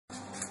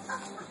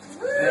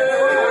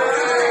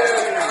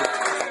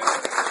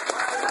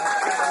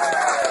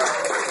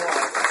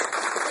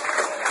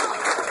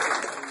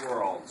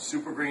World,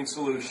 Supergreen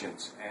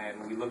Solutions,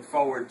 and we look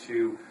forward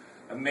to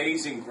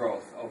amazing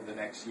growth over the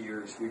next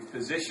years. We've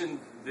positioned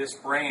this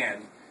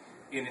brand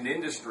in an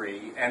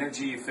industry,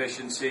 energy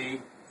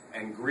efficiency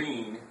and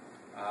green,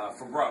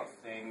 for growth.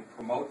 They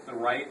promote the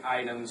right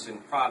items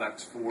and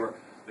products for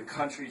the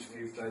country's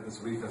future.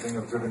 This week, I think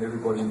I've driven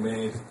everybody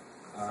mad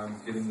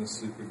getting the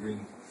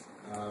Supergreen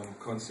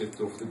concept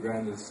off the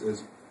ground.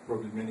 As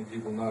probably many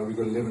people know, we've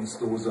got 11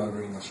 stores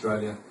over in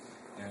Australia,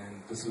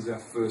 and this is our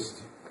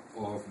first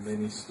of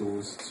many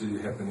stores to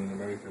happen in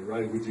America.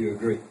 Ray, would you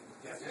agree?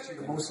 Yes, wishing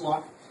you the most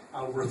luck.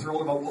 We're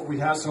thrilled about what we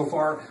have so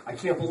far. I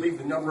can't believe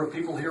the number of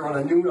people here on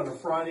a noon on a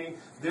Friday.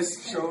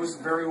 This shows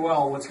very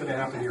well what's going to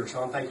happen here.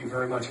 Sean, thank you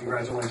very much.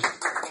 Congratulations. Look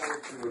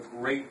forward to a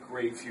great,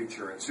 great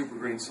future at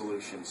Supergreen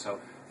Solutions. So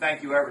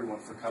thank you, everyone,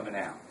 for coming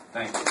out.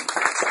 Thank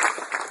you.